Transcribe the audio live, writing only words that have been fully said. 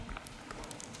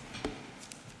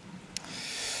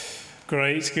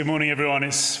Great. Good morning, everyone.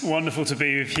 It's wonderful to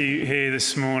be with you here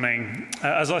this morning.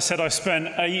 As I said, I spent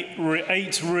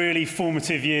eight really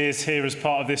formative years here as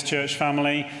part of this church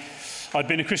family. I'd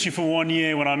been a Christian for 1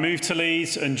 year when I moved to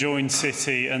Leeds and joined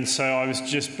City, and so I was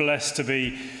just blessed to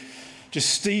be just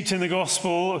steeped in the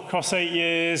gospel across 8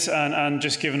 years and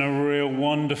just given a real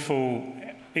wonderful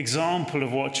example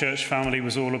of what church family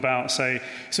was all about. So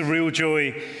it's a real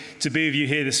joy to be with you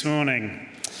here this morning.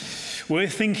 We're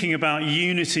thinking about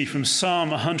unity from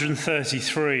Psalm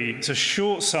 133. It's a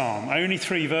short psalm, only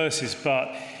 3 verses,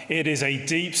 but it is a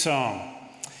deep psalm.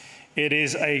 It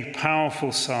is a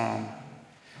powerful psalm.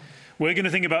 We're going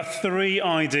to think about 3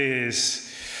 ideas: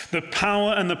 the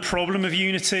power and the problem of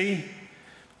unity,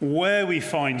 where we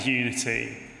find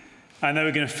unity, and then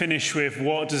we're going to finish with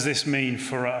what does this mean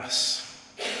for us.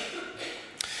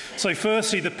 So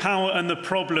firstly, the power and the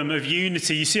problem of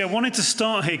unity. You see, I wanted to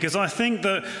start here because I think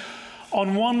that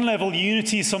on one level,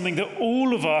 unity is something that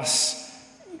all of us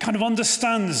kind of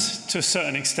understands to a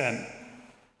certain extent.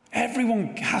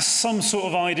 Everyone has some sort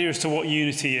of idea as to what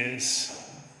unity is.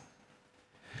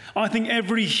 I think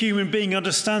every human being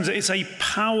understands it. It's a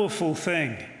powerful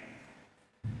thing.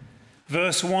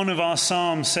 Verse 1 of our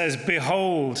psalm says,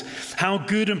 "Behold, how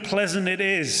good and pleasant it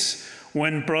is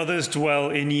when brothers dwell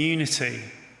in unity."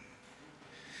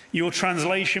 Your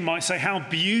translation might say, "How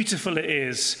beautiful it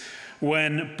is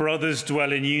when brothers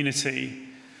dwell in unity."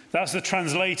 That's the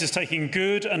translators taking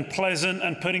good and pleasant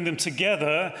and putting them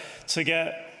together to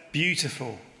get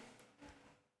beautiful.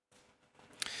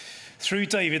 Through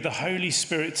David, the Holy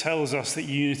Spirit tells us that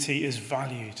unity is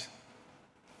valued.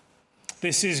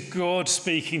 This is God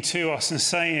speaking to us and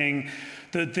saying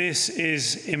that this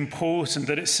is important,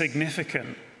 that it's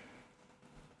significant.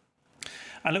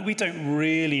 And look, we don't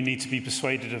really need to be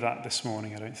persuaded of that this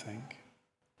morning, I don't think.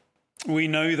 We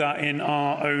know that in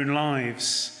our own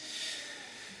lives.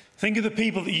 Think of the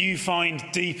people that you find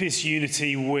deepest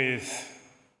unity with.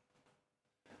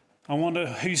 I wonder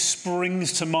who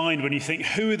springs to mind when you think,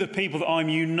 who are the people that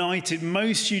I'm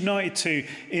most united to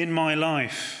in my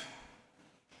life?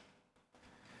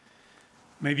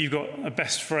 Maybe you've got a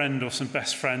best friend or some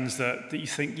best friends that you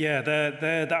think, yeah,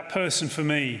 they're that person for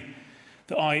me,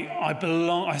 that I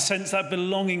belong. I sense that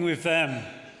belonging with them.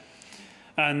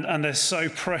 And they're so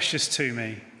precious to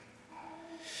me.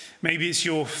 Maybe it's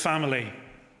your family.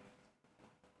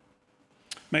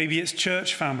 Maybe it's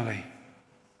church family.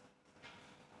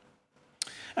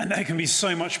 And there can be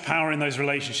so much power in those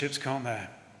relationships, can't there?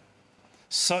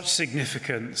 Such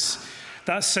significance.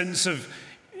 That sense of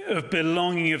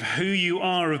belonging, of who you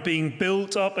are, of being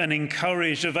built up and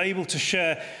encouraged, of able to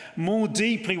share more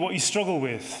deeply what you struggle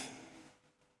with,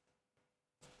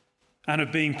 and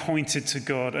of being pointed to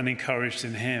God and encouraged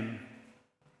in Him.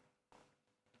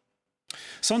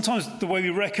 Sometimes the way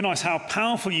we recognize how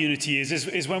powerful unity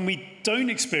is when we don't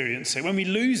experience it, when we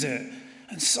lose it,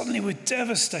 and suddenly we're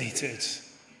devastated.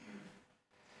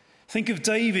 Think of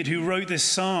David, who wrote this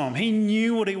psalm. He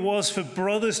knew what it was for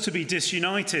brothers to be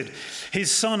disunited.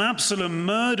 His son Absalom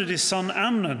murdered his son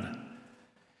Amnon,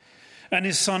 and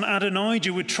his son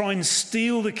Adonijah would try and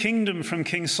steal the kingdom from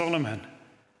King Solomon.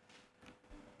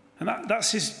 And that's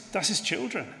his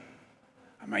children.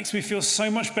 It makes me feel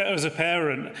so much better as a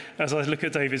parent as I look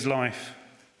at David's life.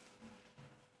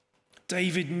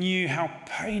 David knew how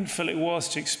painful it was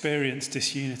to experience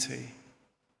disunity.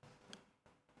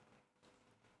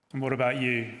 And what about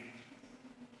you?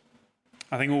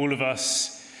 I think all of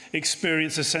us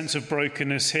experience a sense of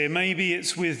brokenness here. Maybe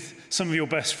it's with some of your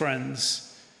best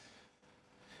friends.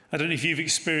 I don't know if you've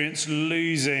experienced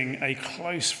losing a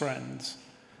close friend.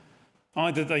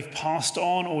 Either they've passed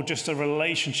on or just a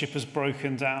relationship has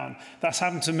broken down. That's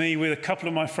happened to me with a couple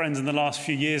of my friends in the last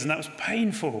few years, and that was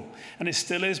painful, and it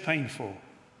still is painful.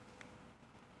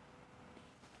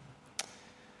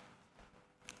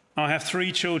 I have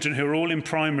 3 children who are all in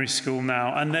primary school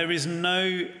now, and there is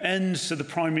no end to the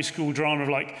primary school drama of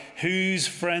like, who's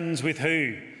friends with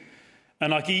who?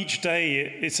 And like each day,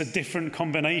 it's a different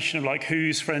combination of like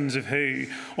who's friends of who,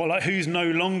 or like who's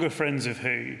no longer friends of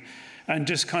who. And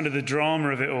just kind of the drama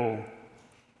of it all.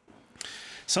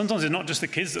 Sometimes it's not just the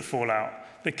kids that fall out.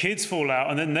 The kids fall out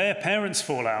and then their parents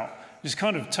fall out. It's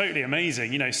kind of totally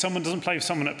amazing. You know, someone doesn't play with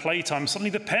someone at playtime. Suddenly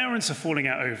the parents are falling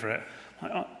out over it.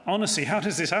 Like, honestly, how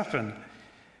does this happen?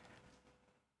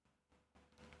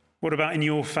 What about in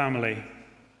your family?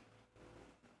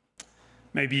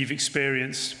 Maybe you've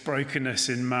experienced brokenness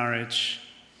in marriage.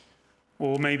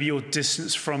 Or maybe you're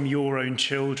distanced from your own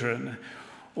children.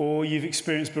 Or you've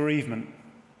experienced bereavement.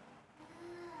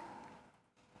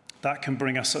 That can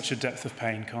bring us such a depth of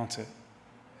pain, can't it?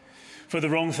 for the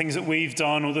wrong things that we've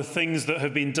done or the things that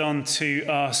have been done to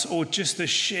us or just the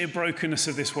sheer brokenness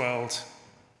of this world.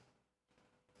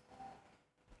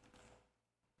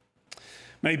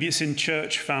 Maybe it's in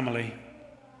church family.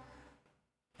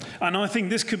 And I think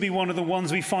this could be one of the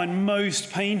ones we find most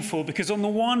painful because on the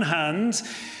one hand,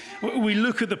 we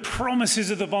look at the promises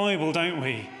of the Bible, don't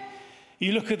we?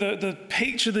 You look at the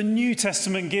picture the New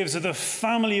Testament gives of the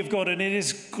family of God, and it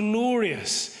is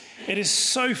glorious. It is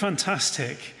so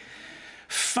fantastic.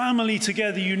 Family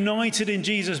together, united in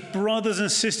Jesus, brothers and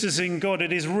sisters in God.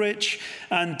 It is rich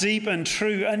and deep and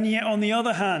true. And yet, on the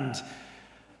other hand,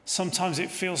 sometimes it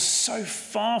feels so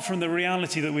far from the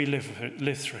reality that we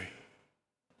live through.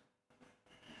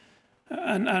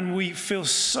 And we feel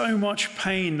so much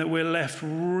pain that we're left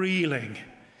reeling.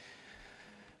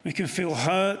 We can feel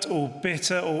hurt or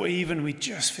bitter, or even we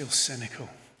just feel cynical.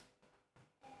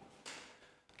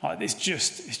 Like it's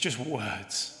just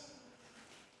words.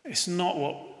 It's not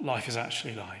what life is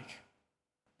actually like.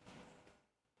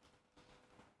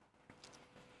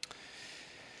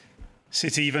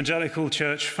 City Evangelical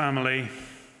Church family,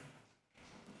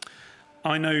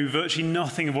 I know virtually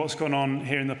nothing of what's gone on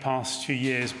here in the past few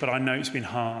years, but I know it's been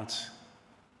hard.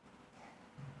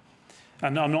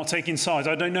 And I'm not taking sides.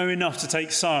 I don't know enough to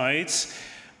take sides,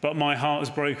 but my heart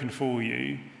is broken for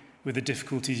you with the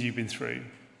difficulties you've been through.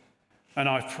 And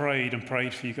I've prayed and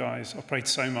prayed for you guys. I've prayed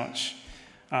so much.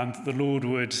 And the Lord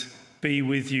would be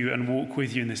with you and walk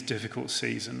with you in this difficult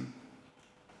season.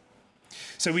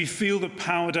 So we feel the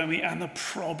power, don't we, and the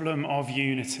problem of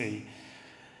unity.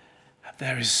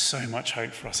 There is so much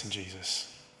hope for us in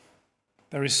Jesus.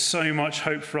 There is so much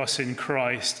hope for us in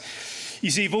Christ.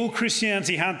 You see, if all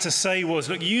Christianity had to say was,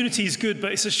 look, unity is good,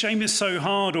 but it's a shame it's so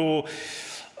hard, or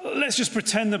let's just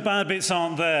pretend the bad bits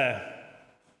aren't there.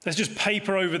 Let's just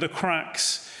paper over the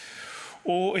cracks.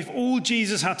 Or if all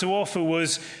Jesus had to offer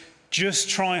was just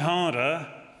try harder,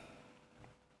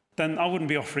 then I wouldn't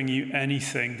be offering you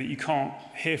anything that you can't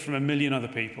hear from a million other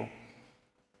people.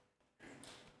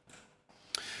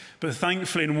 But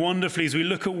thankfully and wonderfully, as we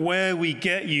look at where we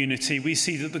get unity, we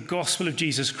see that the gospel of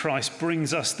Jesus Christ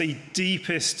brings us the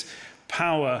deepest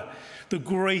power, the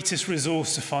greatest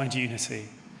resource to find unity.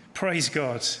 Praise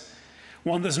God.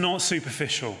 One that's not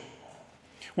superficial,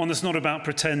 one that's not about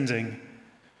pretending,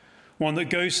 one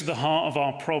that goes to the heart of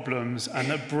our problems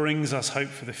and that brings us hope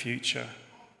for the future.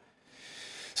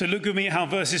 So look with me at how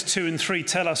verses 2 and 3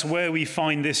 tell us where we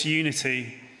find this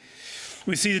unity.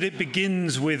 We see that it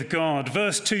begins with God.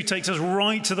 Verse 2 takes us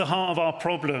right to the heart of our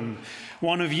problem,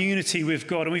 one of unity with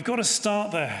God. And we've got to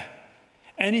start there.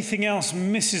 Anything else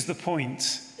misses the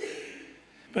point.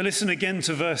 But listen again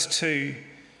to verse 2.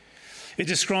 It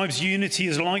describes unity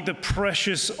as like the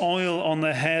precious oil on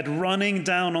the head, running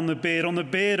down on the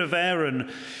beard of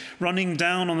Aaron, running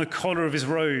down on the collar of his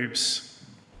robes.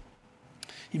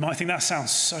 You might think that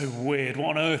sounds so weird.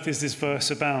 What on earth is this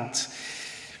verse about?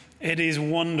 It is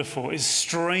wonderful. It's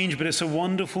strange, but it's a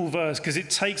wonderful verse because it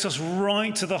takes us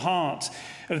right to the heart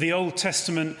of the Old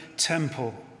Testament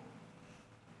temple.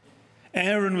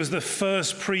 Aaron was the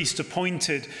first priest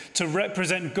appointed to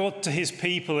represent God to his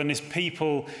people and his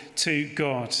people to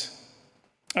God.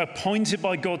 Appointed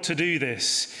by God to do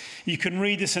this. You can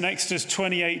read this in Exodus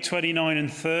 28, 29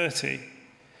 and 30.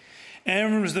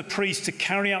 Aaron was the priest to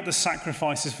carry out the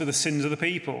sacrifices for the sins of the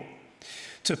people,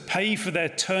 to pay for their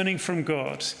turning from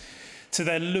God, to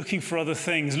their looking for other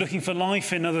things, looking for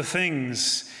life in other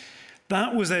things.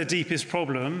 That was their deepest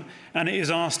problem, and it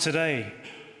is ours today.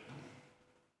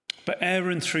 But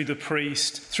Aaron, through the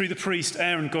priest,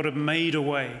 Aaron, God had made a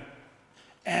way.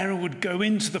 Aaron would go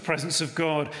into the presence of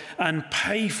God and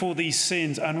pay for these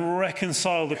sins and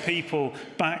reconcile the people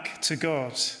back to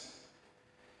God.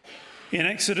 In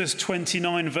Exodus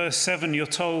 29, verse 7, you're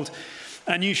told,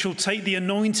 "And you shall take the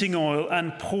anointing oil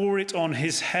and pour it on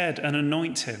his head and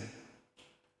anoint him."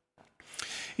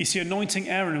 You see, anointing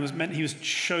Aaron meant he was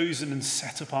chosen and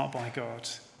set apart by God,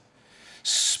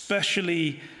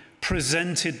 specially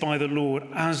presented by the Lord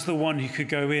as the one who could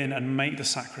go in and make the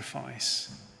sacrifice.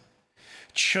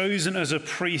 Chosen as a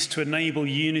priest to enable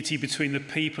unity between the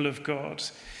people of God.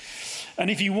 And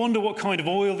if you wonder what kind of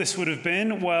oil this would have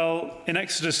been, well, in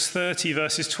Exodus 30,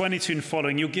 verses 22 and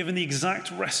following, you're given the exact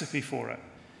recipe for it.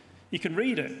 You can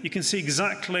read it. You can see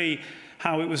exactly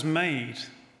how it was made.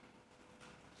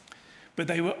 But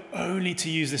they were only to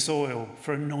use this oil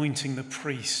for anointing the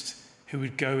priest who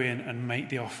would go in and make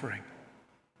the offering.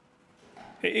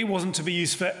 It wasn't to be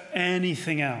used for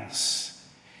anything else.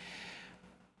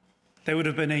 There would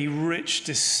have been a rich,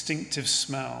 distinctive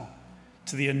smell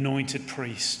to the anointed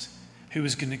priest who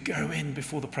was going to go in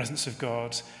before the presence of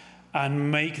God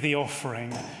and make the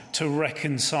offering to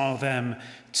reconcile them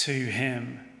to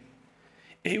him.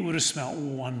 It would have smelt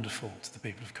wonderful to the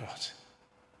people of God.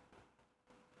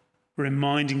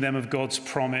 Reminding them of God's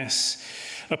promise.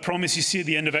 A promise you see at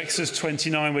the end of Exodus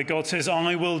 29 where God says,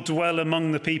 I will dwell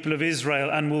among the people of Israel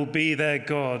and will be their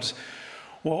God.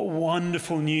 What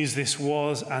wonderful news this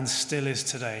was and still is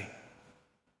today.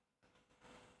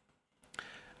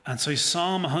 And so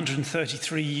Psalm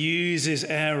 133 uses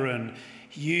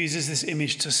this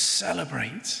image to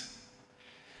celebrate.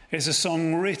 It's a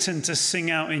song written to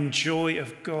sing out in joy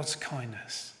of God's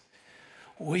kindness.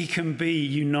 We can be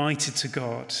united to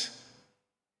God.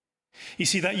 You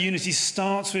see, that unity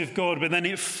starts with God, but then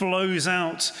it flows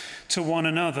out to one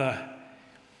another.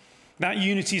 That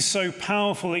unity is so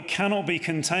powerful it cannot be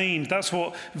contained. That's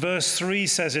what verse 3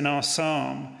 says in our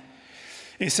psalm.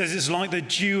 It says it's like the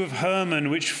dew of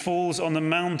Hermon which falls on the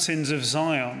mountains of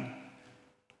Zion.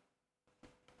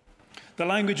 The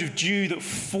language of dew that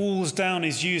falls down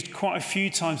is used quite a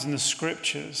few times in the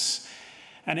scriptures.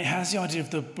 And it has the idea of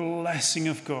the blessing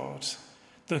of God,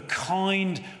 the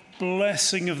kind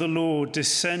blessing of the Lord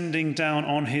descending down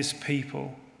on his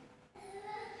people.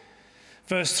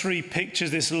 Verse 3 pictures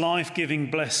this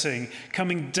life-giving blessing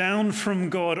coming down from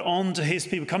God onto his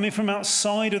people, coming from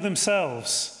outside of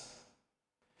themselves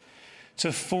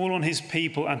to fall on his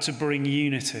people and to bring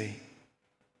unity.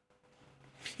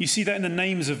 You see that in the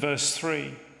names of verse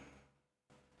 3.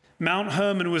 Mount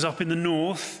Hermon was up in the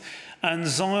north and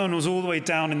Zion was all the way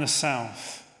down in the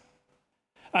south.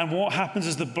 And what happens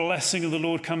as the blessing of the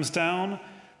Lord comes down?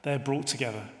 They're brought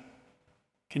together.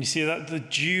 Can you see that? The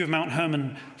dew of Mount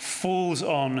Hermon falls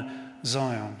on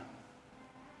Zion.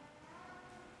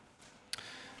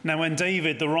 Now, when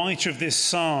David, the writer of this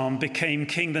psalm, became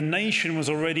king, the nation was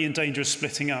already in danger of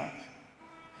splitting up.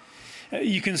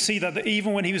 You can see that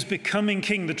even when he was becoming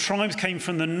king, the tribes came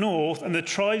from the north and the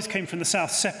tribes came from the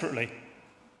south separately.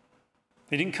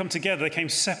 They didn't come together, they came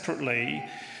separately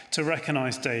to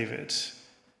recognize David.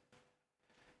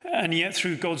 And yet,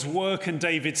 through God's work and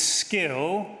David's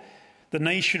skill, the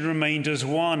nation remained as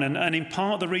one. And in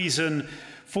part, the reason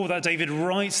for that, David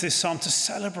writes this psalm to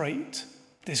celebrate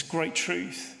this great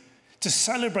truth, to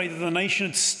celebrate that the nation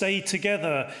had stayed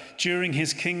together during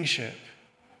his kingship.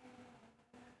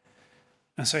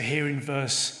 And so here in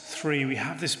verse 3, we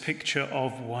have this picture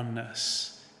of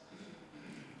oneness.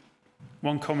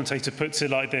 One commentator puts it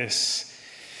like this.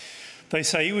 They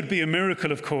say it would be a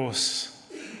miracle, of course,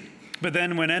 but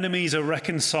then when enemies are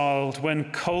reconciled,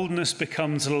 when coldness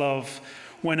becomes love,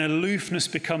 when aloofness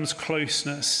becomes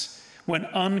closeness, when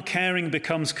uncaring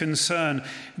becomes concern,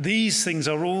 these things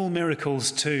are all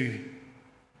miracles too.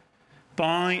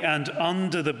 By and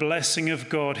under the blessing of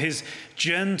God, his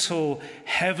gentle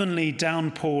heavenly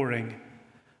downpouring,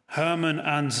 Hermon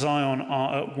and Zion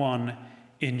are at one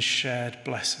in shared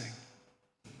blessing.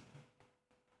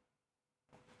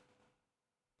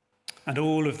 And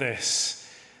all of this,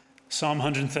 Psalm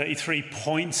 133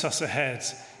 points us ahead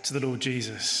to the Lord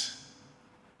Jesus.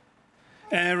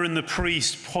 Aaron the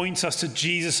priest points us to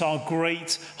Jesus, our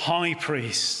great high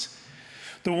priest,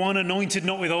 the one anointed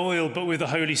not with oil but with the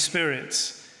Holy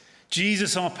Spirit.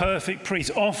 Jesus, our perfect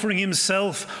priest, offering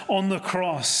himself on the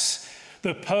cross,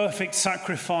 the perfect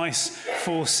sacrifice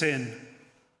for sin.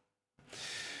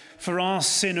 For our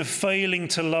sin of failing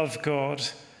to love God,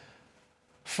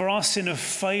 for our sin of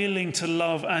failing to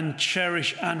love and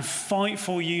cherish and fight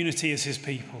for unity as his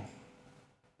people.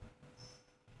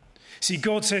 See,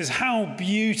 God says, how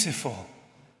beautiful.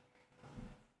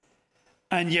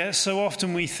 And yet so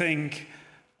often we think,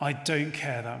 I don't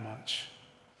care that much.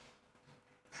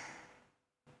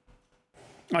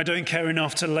 I don't care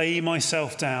enough to lay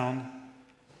myself down,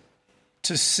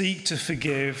 to seek to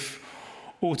forgive,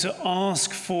 or to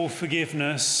ask for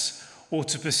forgiveness, or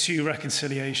to pursue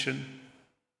reconciliation.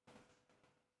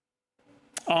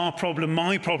 Our problem,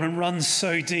 my problem, runs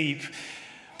so deep,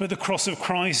 but the cross of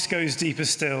Christ goes deeper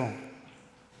still.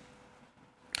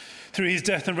 Through his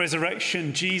death and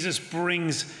resurrection, Jesus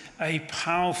brings a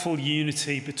powerful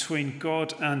unity between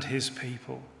God and his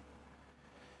people,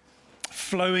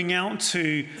 flowing out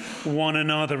to one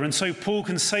another. And so Paul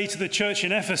can say to the church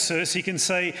in Ephesus, he can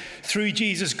say, through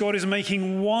Jesus, God is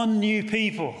making one new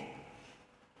people,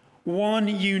 one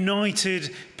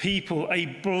united people, a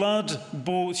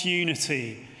blood-bought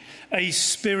unity, a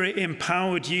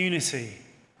spirit-empowered unity.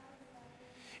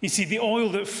 You see, the oil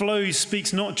that flows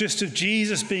speaks not just of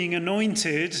Jesus being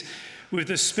anointed with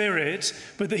the Spirit,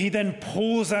 but that he then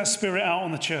pours that Spirit out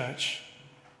on the church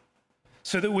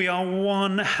so that we are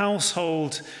one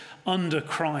household under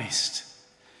Christ,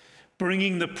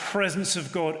 bringing the presence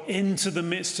of God into the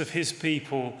midst of his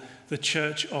people the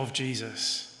church of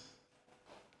Jesus,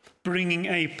 bringing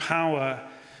a power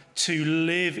to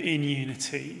live in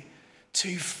unity,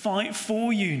 to fight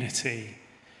for unity,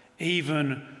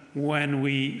 even when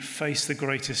we face the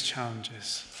greatest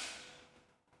challenges.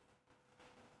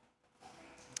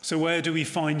 So where do we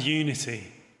find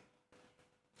unity?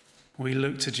 We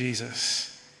look to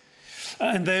Jesus.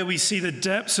 And there we see the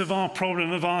depths of our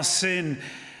problem, of our sin,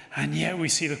 and yet we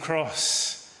see the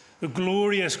cross, the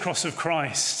glorious cross of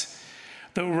Christ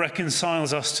that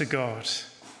reconciles us to God.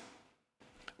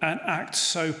 An act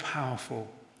so powerful,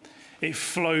 it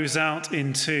flows out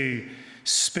into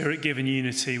Spirit-given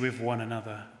unity with one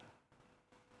another.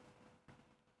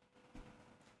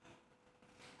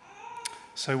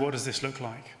 So what does this look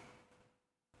like?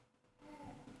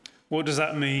 What does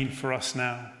that mean for us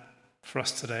now, for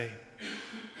us today?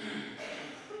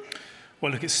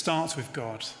 Well, look, it starts with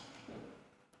God.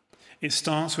 It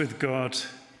starts with God.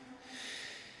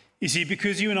 You see,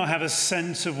 because you and I have a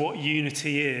sense of what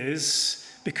unity is,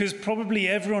 because probably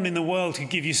everyone in the world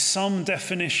could give you some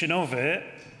definition of it,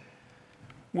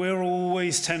 we're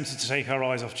always tempted to take our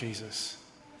eyes off Jesus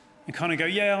and kind of go,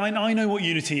 yeah, I know what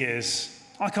unity is.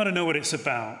 I kind of know what it's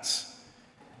about.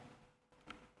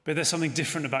 But there's something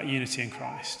different about unity in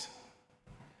Christ.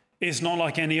 It's not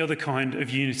like any other kind of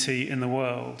unity in the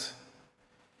world.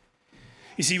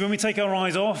 You see, when we take our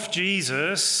eyes off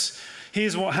Jesus,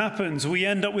 here's what happens. We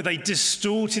end up with a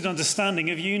distorted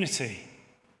understanding of unity.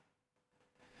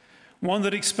 One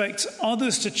that expects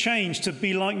others to change to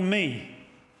be like me.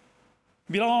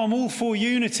 Be like, oh, I'm all for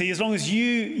unity as long as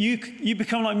you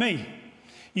become like me.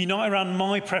 Unite around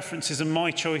my preferences and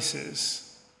my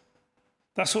choices.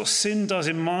 That's what sin does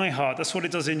in my heart. That's what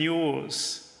it does in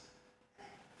yours.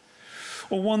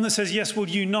 Or one that says, yes, we'll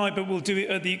unite, but we'll do it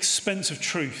at the expense of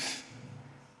truth.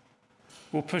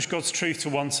 We'll push God's truth to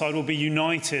one side. We'll be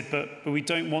united, but we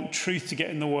don't want truth to get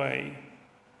in the way.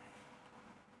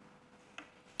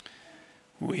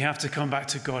 We have to come back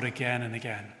to God again and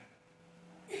again.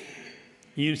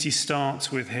 Unity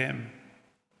starts with him.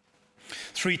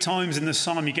 3 times in the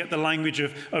psalm you get the language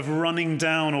of running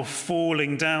down or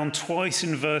falling down, twice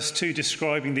in verse 2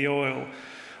 describing the oil,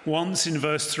 once in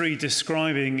verse 3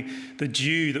 describing the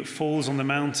dew that falls on the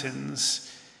mountains.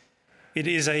 It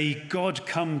is a God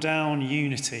come down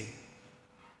unity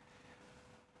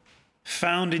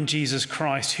found in Jesus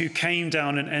Christ, who came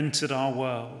down and entered our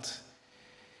world.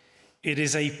 It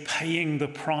is a paying the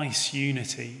price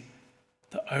unity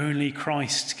that only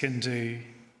Christ can do.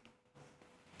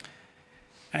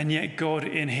 And yet God,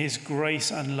 in his grace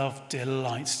and love,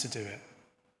 delights to do it.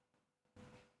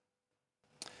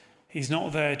 He's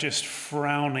not there just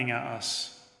frowning at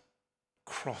us,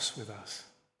 cross with us.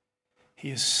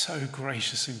 He is so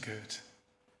gracious and good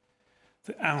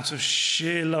that out of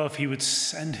sheer love he would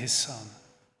send his son.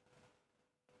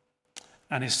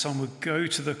 And his son would go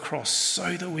to the cross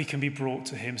so that we can be brought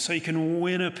to him, so he can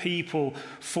win a people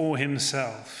for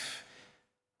himself.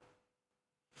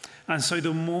 And so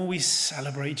the more we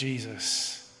celebrate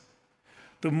Jesus,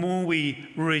 the more we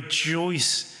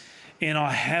rejoice in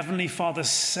our Heavenly Father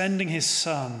sending his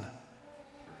Son,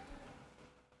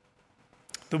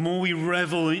 the more we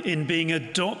revel in being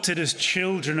adopted as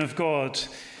children of God,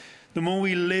 the more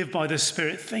we live by the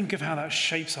Spirit. Think of how that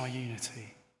shapes our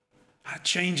unity. That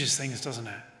changes things, doesn't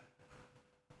it?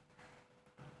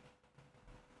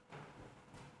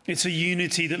 It's a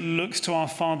unity that looks to our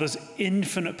Father's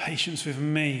infinite patience with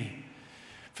me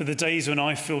for the days when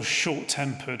I feel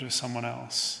short-tempered with someone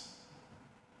else.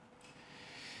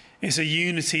 It's a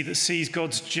unity that sees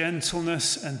God's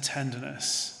gentleness and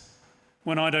tenderness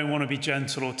when I don't want to be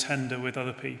gentle or tender with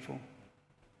other people.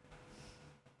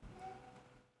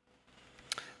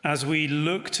 As we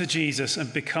look to Jesus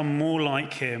and become more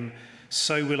like him,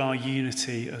 so will our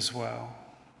unity as well.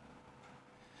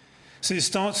 So it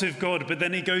starts with God, but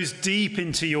then it goes deep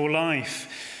into your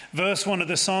life. Verse 1 of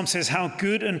the psalm says, how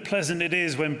good and pleasant it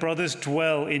is when brothers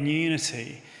dwell in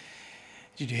unity.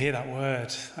 Did you hear that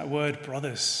word? That word,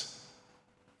 brothers.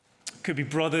 It could be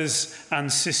brothers and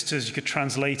sisters. You could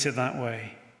translate it that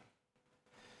way.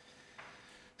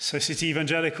 So City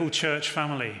Evangelical Church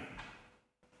family,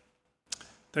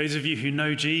 those of you who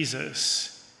know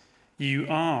Jesus, you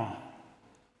are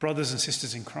brothers and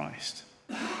sisters in Christ.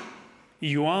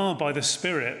 You are, by the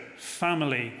Spirit,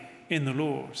 family in the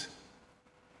Lord.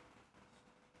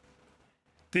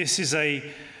 This is a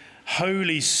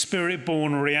Holy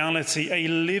Spirit-born reality, a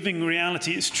living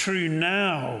reality. It's true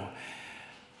now.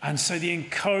 And so the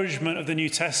encouragement of the New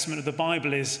Testament, of the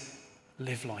Bible, is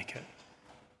live like it.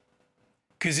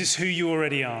 Because it's who you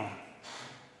already are.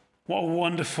 What a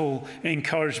wonderful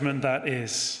encouragement that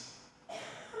is.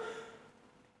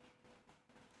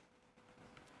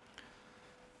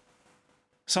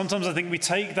 Sometimes I think we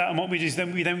take that and what we do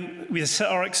is we set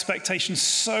our expectations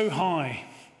so high.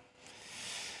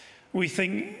 We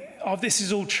think, oh, if this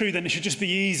is all true, then it should just be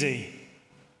easy.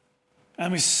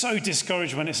 And we're so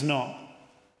discouraged when it's not.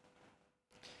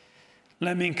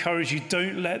 Let me encourage you,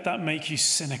 don't let that make you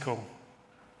cynical.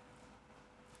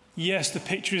 Yes, the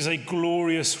picture is a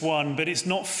glorious one, but it's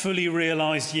not fully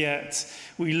realized yet.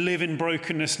 We live in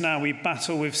brokenness now. We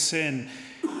battle with sin.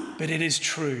 But it is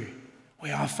true. We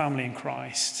are family in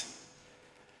Christ.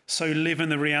 So live in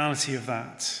the reality of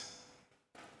that.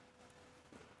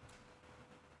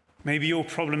 Maybe your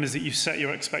problem is that you've set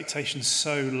your expectations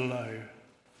so low.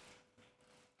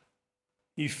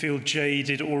 You feel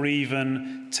jaded or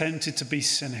even tempted to be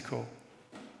cynical.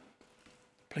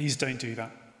 Please don't do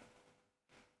that.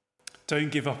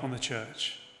 Don't give up on the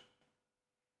church.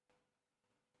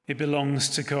 It belongs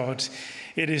to God.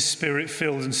 It is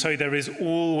spirit-filled, and so there is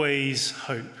always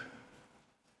hope.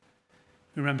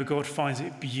 Remember, God finds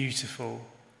it beautiful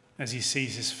as he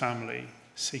sees his family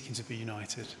seeking to be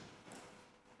united.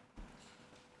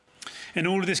 In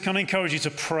all of this, can I encourage you to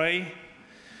pray?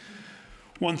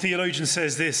 One theologian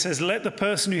says this, let the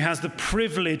person who has the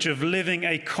privilege of living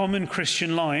a common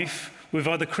Christian life with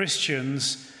other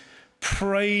Christians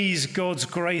praise God's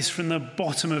grace from the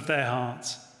bottom of their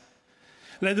heart.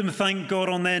 Let them thank God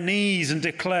on their knees and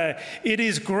declare, it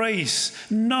is grace,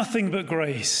 nothing but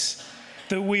grace,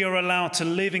 that we are allowed to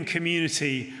live in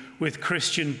community with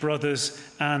Christian brothers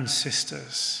and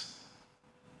sisters.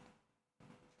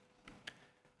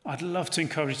 I'd love to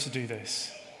encourage you to do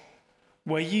this.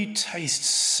 Where you taste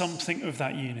something of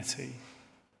that unity,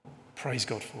 praise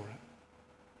God for it.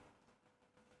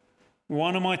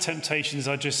 One of my temptations,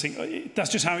 I just think, that's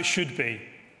just how it should be.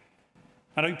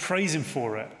 I don't praise him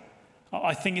for it.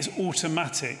 I think it's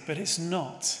automatic, but it's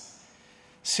not.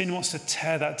 Sin wants to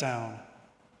tear that down.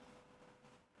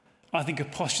 I think a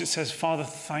posture that says, Father,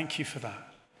 thank you for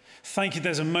that. Thank you,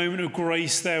 there's a moment of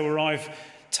grace there where I've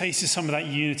tasted some of that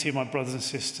unity of my brothers and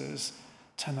sisters.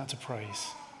 Turn that to praise.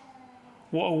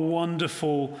 What a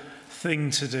wonderful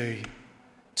thing to do,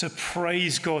 to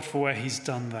praise God for where he's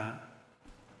done that.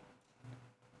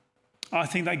 I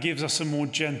think that gives us a more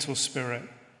gentle spirit,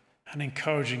 an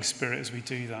encouraging spirit as we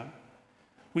do that.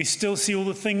 We still see all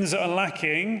the things that are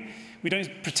lacking. We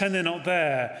don't pretend they're not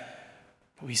there,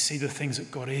 but we see the things that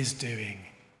God is doing,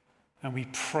 and we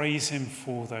praise him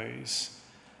for those.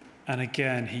 And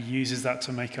again, he uses that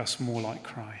to make us more like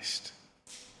Christ.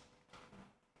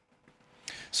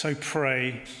 So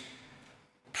pray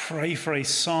for a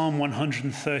Psalm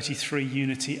 133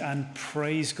 unity and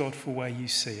praise God for where you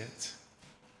see it.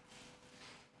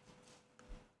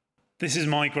 This is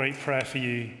my great prayer for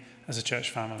you as a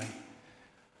church family,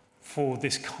 for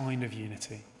this kind of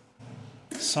unity.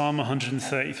 Psalm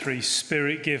 133,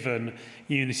 spirit-given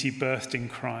unity birthed in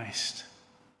Christ.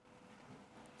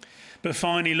 But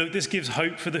finally, look, this gives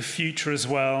hope for the future as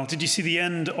well. Did you see the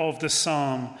end of the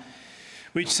psalm,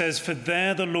 which says, for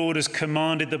there the Lord has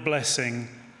commanded the blessing,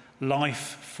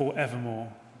 life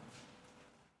forevermore.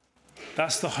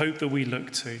 That's the hope that we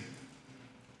look to.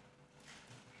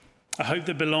 A hope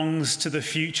that belongs to the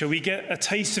future. We get a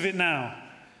taste of it now.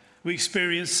 We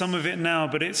experience some of it now,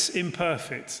 but it's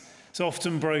imperfect. It's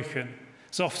often broken.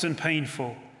 It's often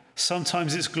painful.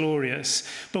 Sometimes it's glorious.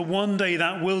 But one day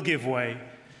that will give way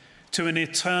to an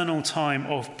eternal time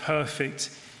of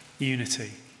perfect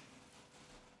unity.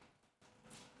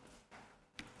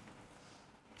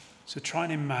 So try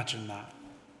and imagine that.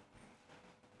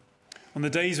 On the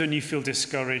days when you feel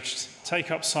discouraged,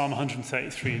 take up Psalm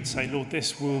 133 and say, Lord,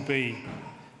 this will be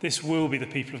the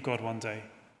people of God one day.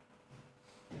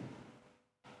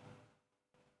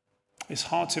 It's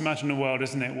hard to imagine a world,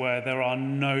 isn't it, where there are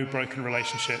no broken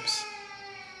relationships,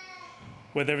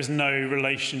 where there is no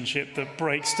relationship that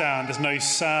breaks down, there's no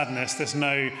sadness, there's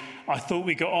no, I thought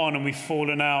we got on and we've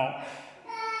fallen out.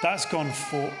 That's gone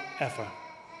forever.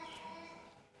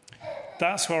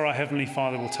 That's where our Heavenly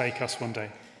Father will take us one day.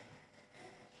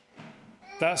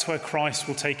 That's where Christ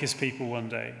will take his people one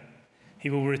day. He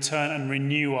will return and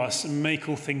renew us and make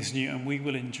all things new, and we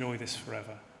will enjoy this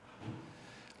forever.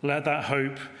 Let that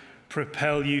hope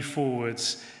propel you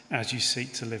forwards as you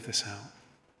seek to live this out.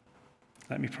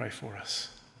 Let me pray for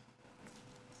us.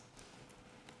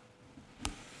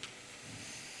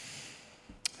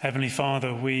 Heavenly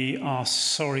Father, we are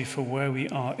sorry for where we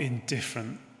are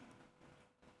indifferent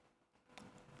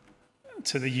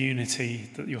to the unity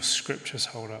that your scriptures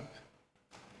hold up.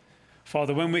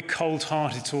 Father, when we're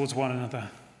cold-hearted towards one another,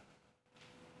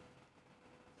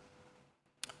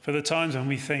 for the times when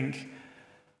we think,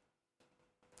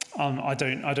 I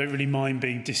don't really mind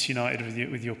being disunited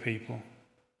with your people.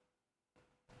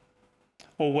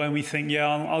 or when we think, yeah,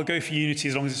 I'll go for unity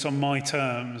as long as it's on my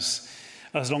terms,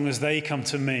 as long as they come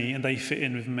to me and they fit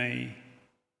in with me.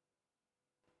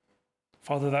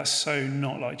 Father, that's so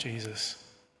not like Jesus.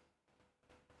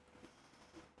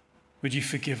 Would you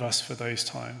forgive us for those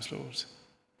times, Lord?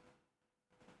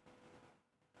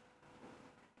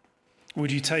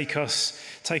 Would you take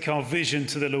our vision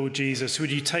to the Lord Jesus?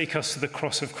 Would you take us to the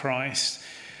cross of Christ,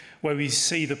 where we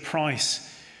see the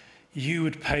price you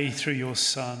would pay through your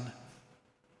Son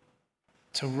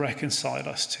to reconcile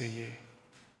us to you?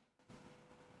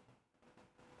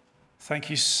 Thank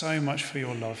you so much for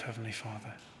your love, Heavenly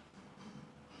Father.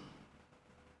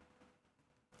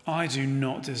 I do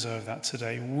not deserve that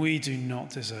today. We do not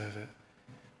deserve it.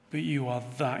 But you are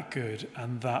that good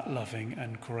and that loving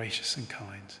and gracious and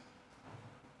kind.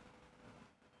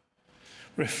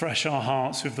 Refresh our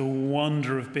hearts with the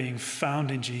wonder of being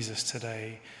found in Jesus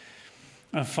today.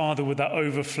 And Father, would that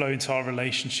overflow into our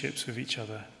relationships with each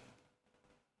other?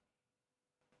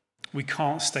 We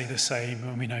can't stay the same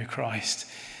when we know Christ.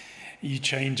 You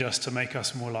change us to make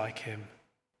us more like him.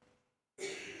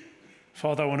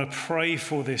 Father, I want to pray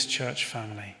for this church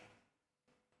family,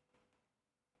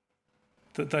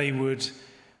 that they would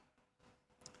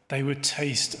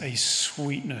taste a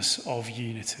sweetness of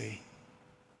unity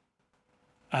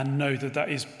and know that that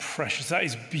is precious, that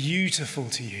is beautiful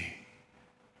to you.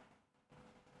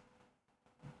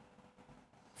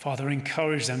 Father,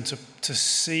 encourage them to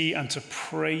see and to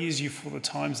praise you for the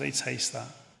times they taste that,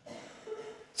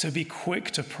 to be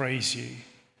quick to praise you,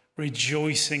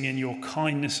 rejoicing in your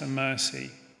kindness and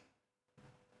mercy.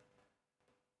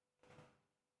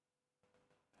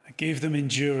 Give them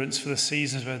endurance for the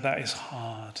seasons where that is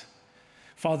hard.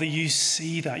 Father, you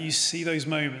see that. You see those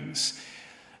moments,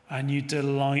 and you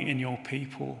delight in your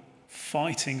people,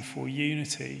 fighting for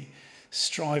unity,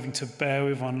 striving to bear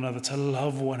with one another, to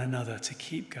love one another, to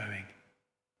keep going.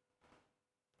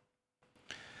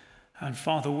 And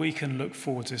Father, we can look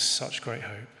forward to such great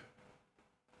hope.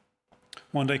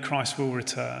 One day Christ will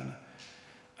return,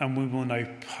 and we will know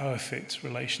perfect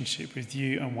relationship with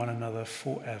you and one another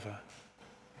forever.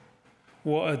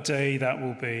 What a day that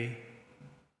will be.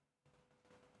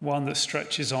 One that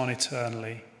stretches on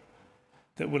eternally,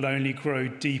 that will only grow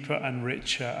deeper and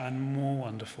richer and more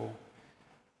wonderful.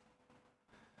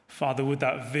 Father, would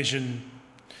that vision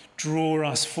draw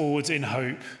us forwards in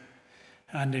hope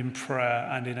and in prayer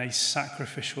and in a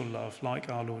sacrificial love like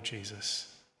our Lord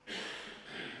Jesus.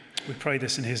 We pray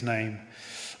this in his name.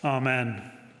 Amen.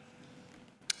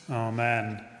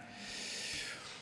 Amen.